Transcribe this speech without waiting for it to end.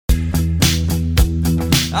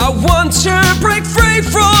I want to break free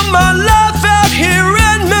from my life out here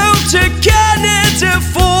and move to Canada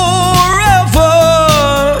forever.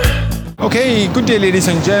 Okay, good day ladies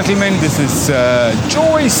and gentlemen. This is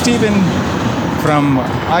Joy Stephen from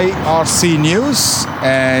IRC News,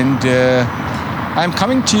 and I'm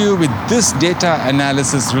coming to you with this data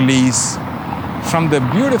analysis release from the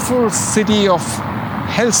beautiful city of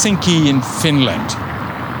Helsinki in Finland.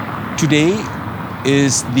 Today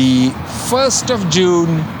is the 1st of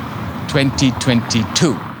June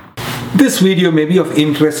 2022. This video may be of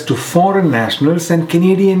interest to foreign nationals and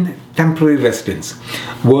Canadian temporary residents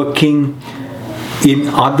working in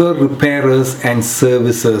other repairers and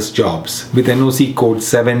servicers jobs with NOC code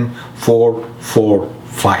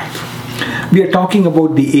 7445. We are talking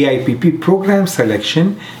about the AIPP program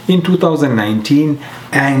selection in 2019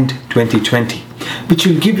 and 2020, which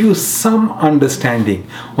will give you some understanding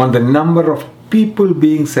on the number of people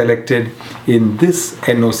being selected in this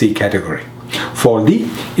NOC category for the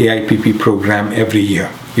AIPP program every year.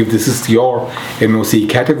 If this is your NOC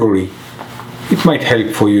category, it might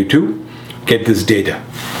help for you to get this data.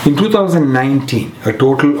 In 2019, a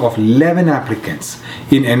total of 11 applicants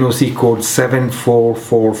in NOC code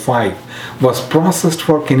 7445 was processed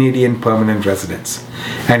for Canadian permanent residents.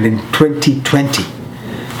 And in 2020,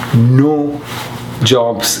 no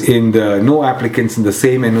applicants in the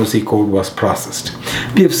same NOC code was processed.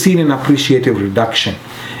 We have seen an appreciative reduction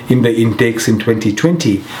in the intakes in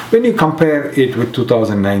 2020 when you compare it with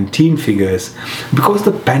 2019 figures, because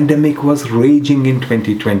the pandemic was raging in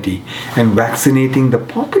 2020 and vaccinating the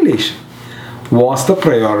population was the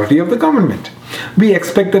priority of the government. We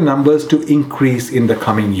expect the numbers to increase in the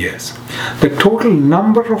coming years. The total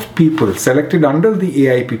number of people selected under the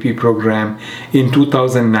AIPP program in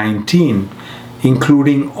 2019,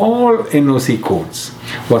 including all NOC codes,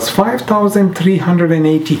 was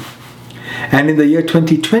 5,380. And in the year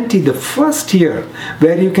 2020, the first year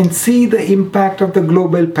where you can see the impact of the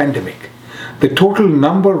global pandemic, the total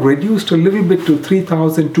number reduced a little bit to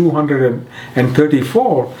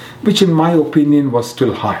 3,234, which in my opinion was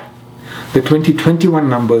still high. The 2021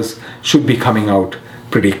 numbers should be coming out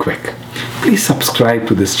pretty quick. Please subscribe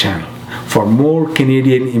to this channel for more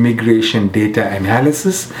Canadian immigration data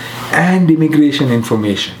analysis and immigration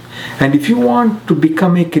information. And if you want to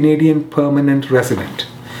become a Canadian permanent resident,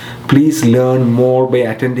 please learn more by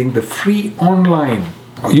attending the free online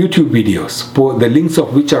YouTube videos, the links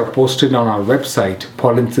of which are posted on our website,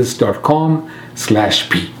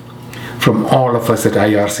 polinsys.com/p. From all of us at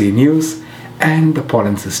IRC News and the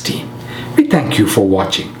Polinsys team, we thank you for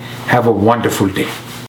watching. Have a wonderful day.